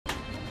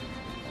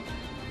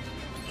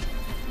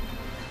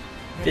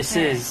This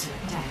is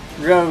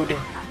Road to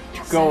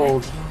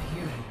Gold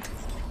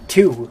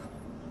 2,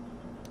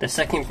 the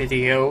second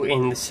video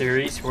in the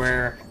series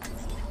where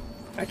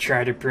I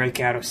try to break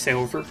out of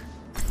silver.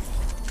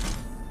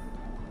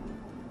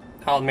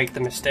 I'll make the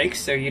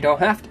mistakes so you don't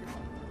have to.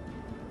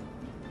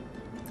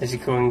 This is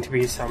going to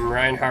be some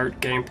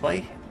Reinhardt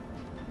gameplay.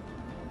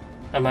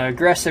 I'm an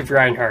aggressive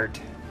Reinhardt,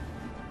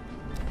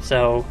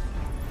 so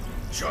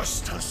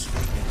justice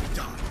will be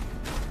done.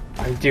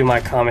 I do my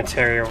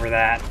commentary over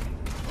that.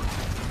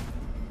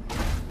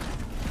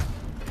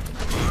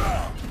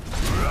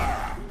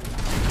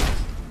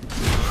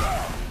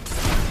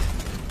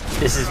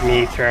 This is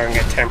me throwing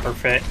a temper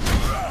fit.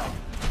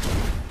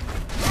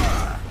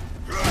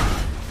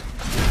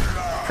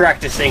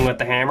 Practicing with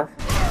the hammer.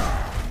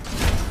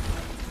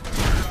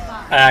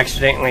 I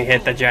accidentally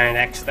hit the giant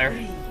X there.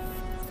 3,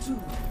 2,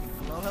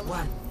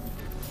 1.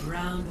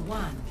 Round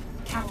 1.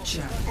 Capture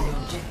the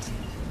objective.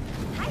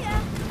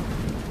 Hiya.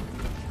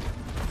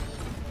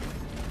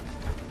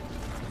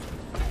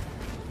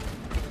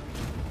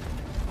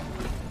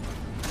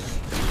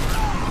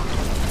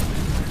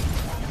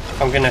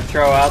 I'm gonna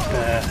throw out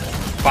the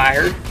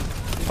fire.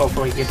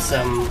 Hopefully get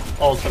some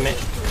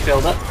ultimate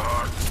build-up.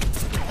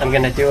 I'm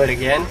gonna do it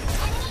again.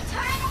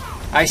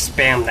 I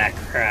spam that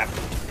crap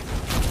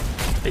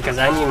because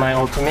I need my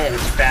ultimate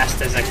as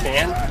fast as I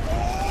can,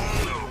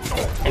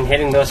 and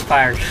hitting those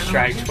fire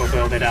strikes will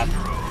build it up.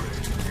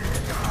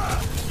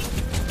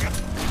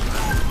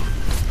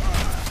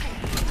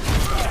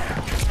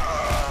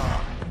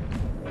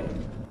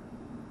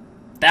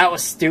 That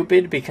was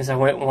stupid because I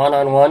went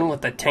one-on-one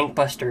with the tank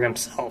buster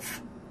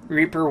himself.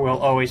 Reaper will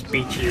always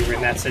beat you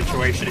in that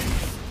situation.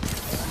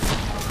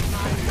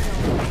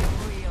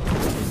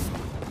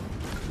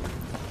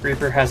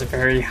 Reaper has a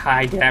very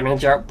high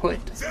damage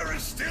output, There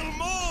is still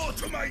more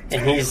to my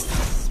and he's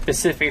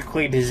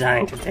specifically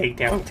designed to take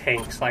down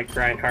tanks like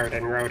Reinhardt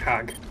and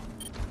Roadhog.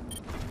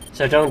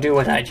 So don't do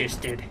what I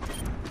just did.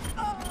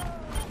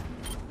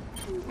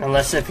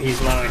 Unless if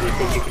he's low and you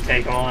think you can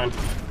take him on.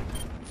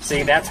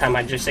 See, that time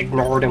I just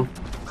ignored him.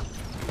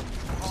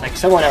 It's like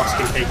someone else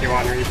can take you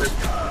on, Reaper.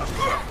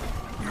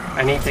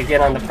 I need to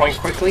get on the point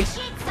quickly,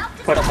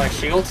 put up my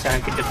shield so I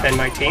can defend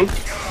my team.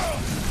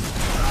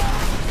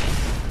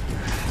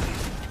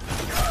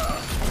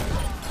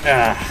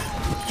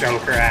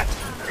 Junkrat.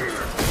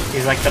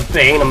 He's like the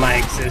bane of my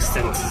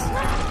existence.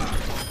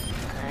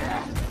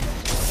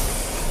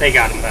 They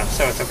got him though,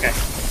 so it's okay.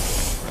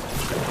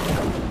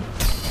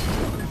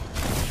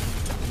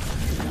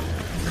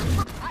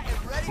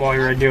 While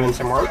you're doing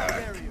some work,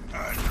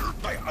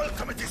 my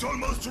ultimate is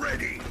almost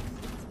ready.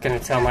 gonna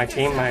tell my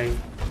team my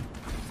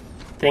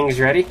thing's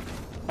ready.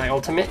 My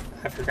ultimate,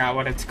 I forgot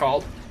what it's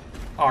called.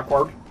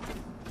 Awkward.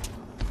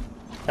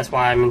 That's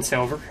why I'm in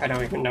silver. I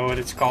don't even know what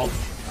it's called.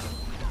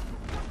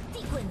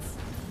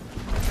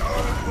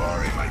 Don't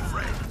worry, my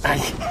friend.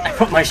 I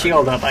put my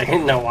shield up. I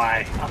didn't know why.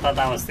 I thought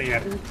that was the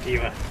other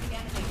diva.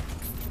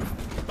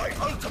 My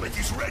ultimate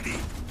is ready.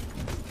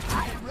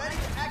 I am ready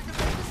to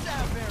activate the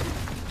sound barrier.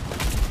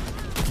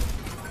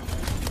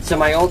 So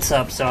my ult's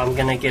up, so I'm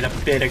gonna get a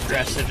bit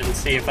aggressive and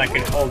see if I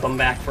can hold them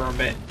back for a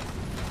bit.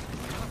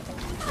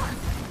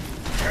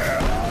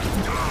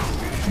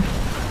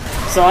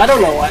 So I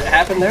don't know what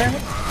happened there,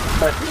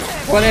 but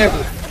whatever.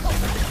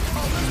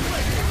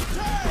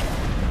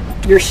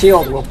 Your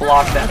shield will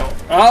block that ult.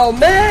 Oh,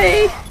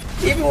 May!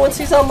 Even once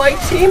he's on my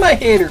team, I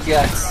hate her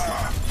guts.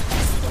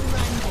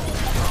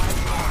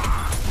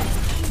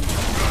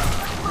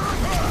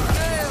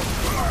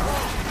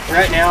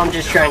 Right now, I'm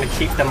just trying to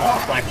keep them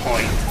off my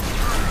point.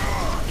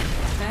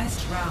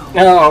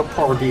 Oh,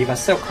 poor Diva.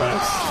 So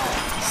close.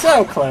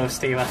 So close,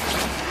 Diva.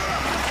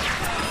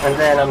 And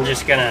then I'm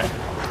just gonna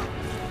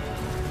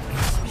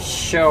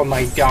show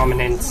my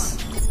dominance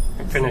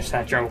and finish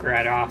that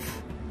Junkrat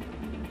off.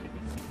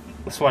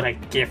 That's what I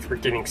get for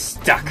getting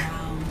stuck.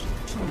 Round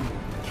 2.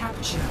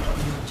 Capture the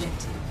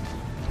objective.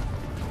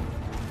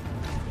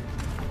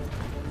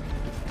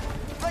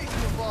 Raise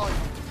the volume.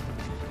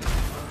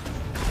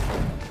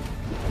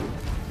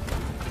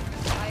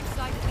 I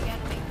excited the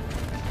enemy.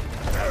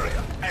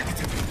 Barrier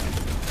activated.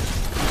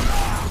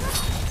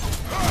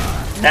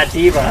 That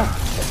Diva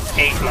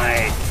ate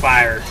my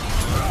fire.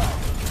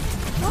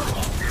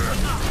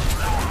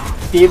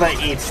 Diva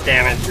eats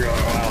damage really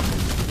well.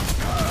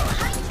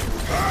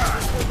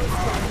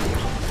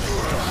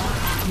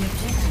 The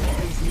objective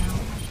is now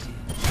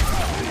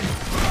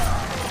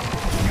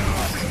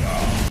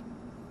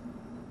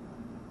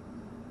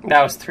active.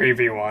 That was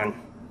 3v1.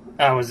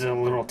 I was a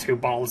little too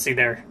ballsy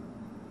there.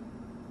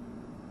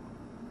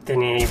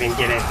 Didn't even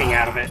get anything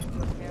out of it.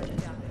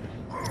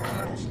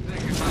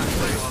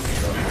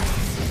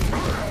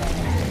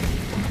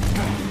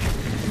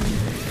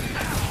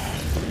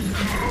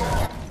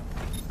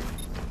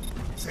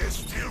 There's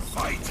still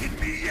fight in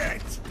me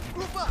yet.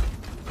 Group up.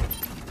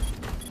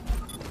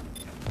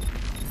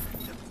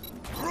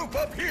 Group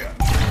up here.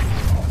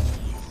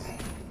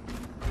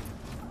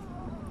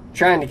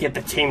 Trying to get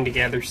the team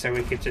together so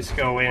we could just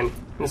go in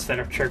instead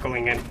of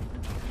trickling in.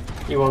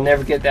 You will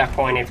never get that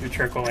point if you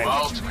trickle in.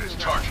 Ultimate is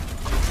charging.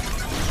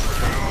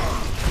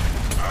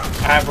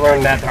 I've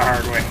learned that the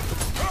hard way.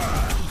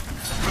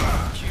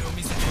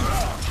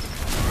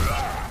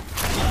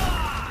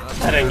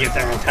 I didn't get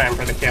there in time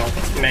for the kill.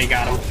 May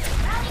got him.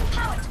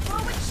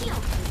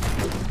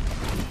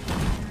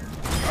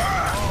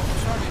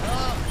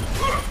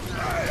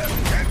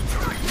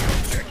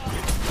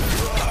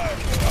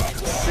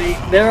 See,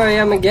 there I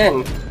am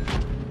again.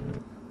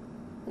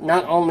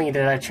 Not only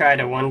did I try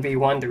to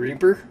 1v1 the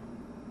Reaper,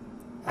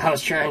 I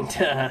was trying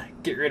to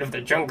get rid of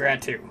the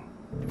Junkrat too.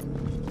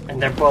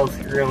 And they're both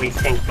really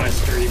tank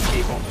bustery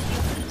people.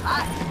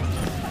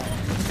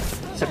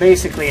 So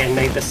basically I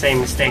made the same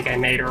mistake I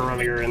made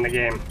earlier in the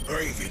game.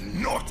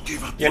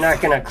 You're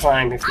not gonna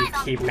climb if you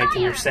keep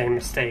making your same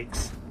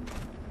mistakes.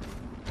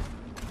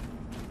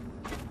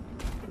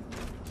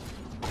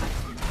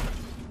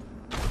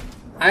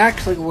 I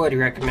actually would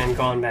recommend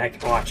going back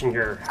and watching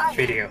your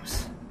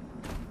videos.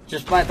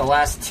 Just by the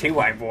last two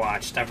I've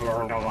watched, I've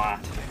learned a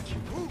lot.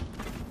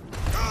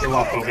 You're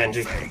welcome,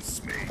 Genji.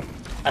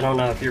 I don't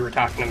know if you were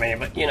talking to me,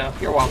 but you know,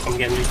 you're welcome,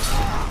 Genji.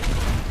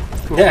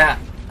 Yeah,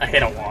 I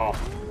hit a wall.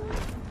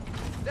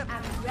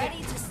 I'm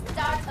ready to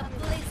start a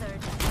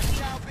blizzard.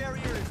 Sound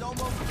barrier is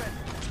almost ready.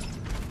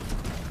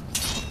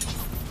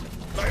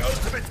 My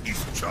ultimate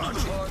is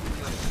charging.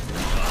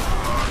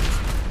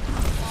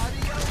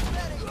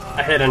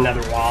 I hit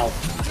another wall.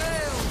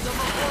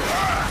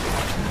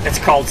 It's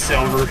called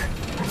silver.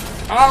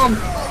 Oh,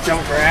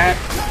 Junkrat.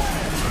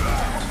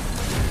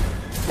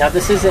 Now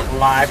this isn't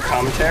live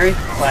commentary,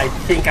 but I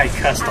think I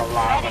cussed a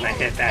lot when I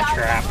hit that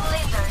trap.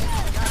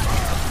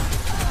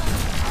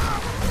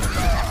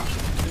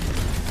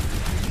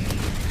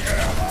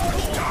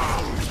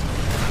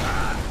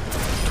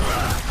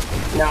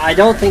 Now I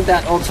don't think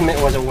that ultimate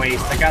was a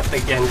waste. I got the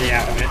Genji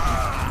out of it.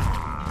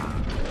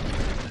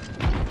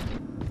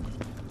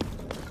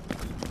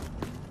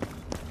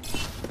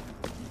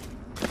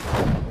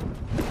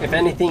 If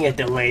anything, it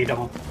delayed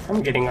him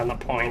from getting on the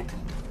point.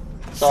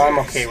 So I'm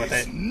okay with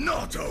it.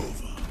 Not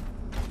over.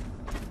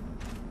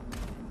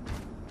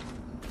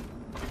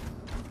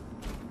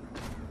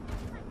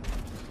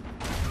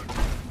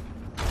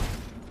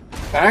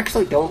 I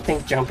actually don't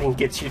think jumping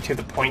gets you to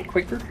the point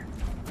quicker.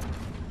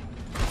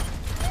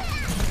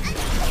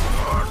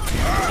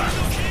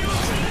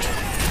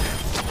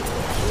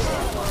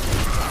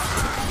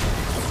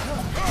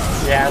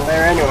 Yeah, I'm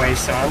there anyway,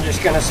 so I'm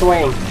just gonna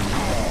swing.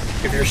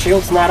 If your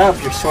shield's not up,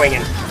 you're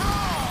swinging.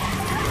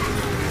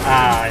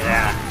 Ah,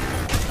 yeah.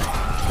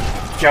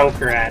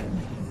 Junkrat.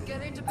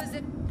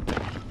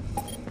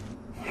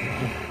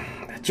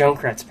 That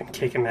Junkrat's been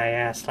kicking my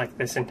ass like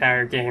this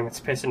entire game. It's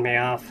pissing me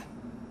off.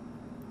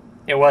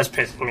 It was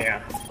pissing me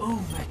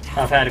off.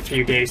 I've had a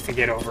few days to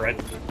get over it.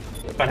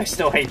 But I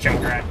still hate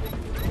Junkrat.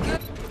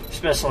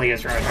 Especially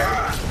as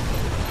Reinhardt.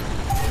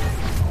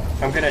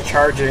 I'm gonna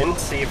charge in,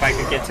 see if I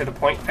can get to the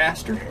point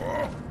faster.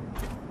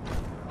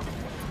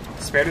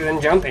 It's better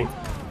than jumping.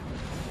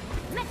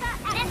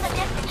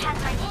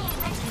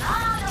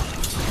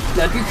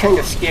 That'd be kind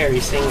of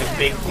scary seeing a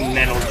big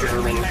metal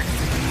German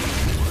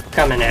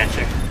coming at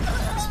you.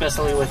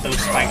 Especially with those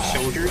spiked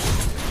shoulders.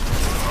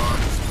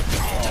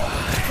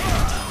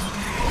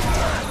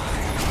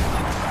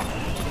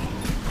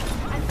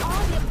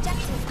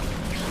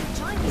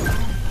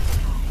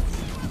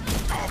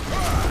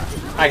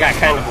 I got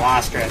kind of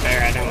lost right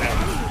there, I don't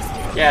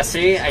know. Yeah,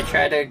 see, I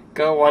tried to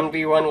go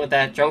 1v1 with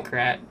that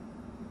Junkrat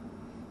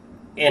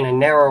in a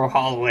narrow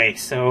hallway,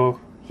 so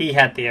he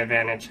had the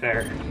advantage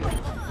there.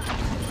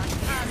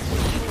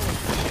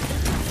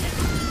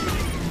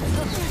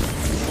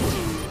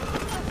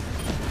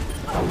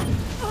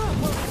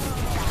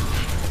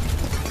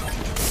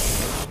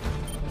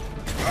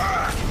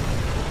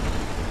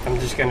 I'm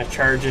just gonna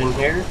charge in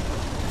here,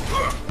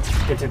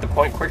 get to the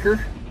point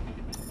quicker.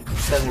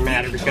 Doesn't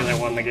matter because I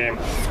won the game.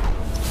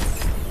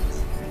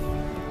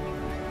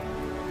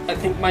 I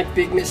think my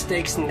big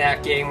mistakes in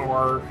that game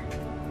were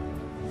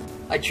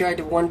I tried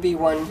to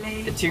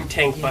 1v1 the two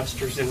tank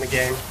busters in the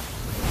game.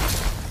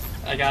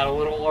 I got a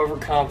little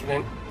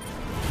overconfident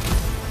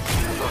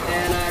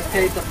and I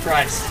paid the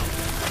price.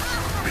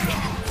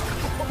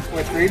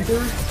 With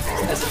Reaper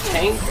as a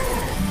tank,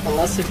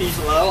 unless if he's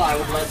low, I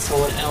would let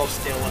someone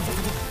else deal with him.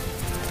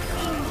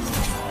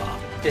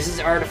 This is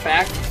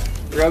Artifact,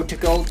 Road to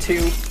Gold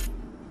 2,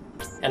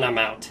 and I'm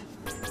out.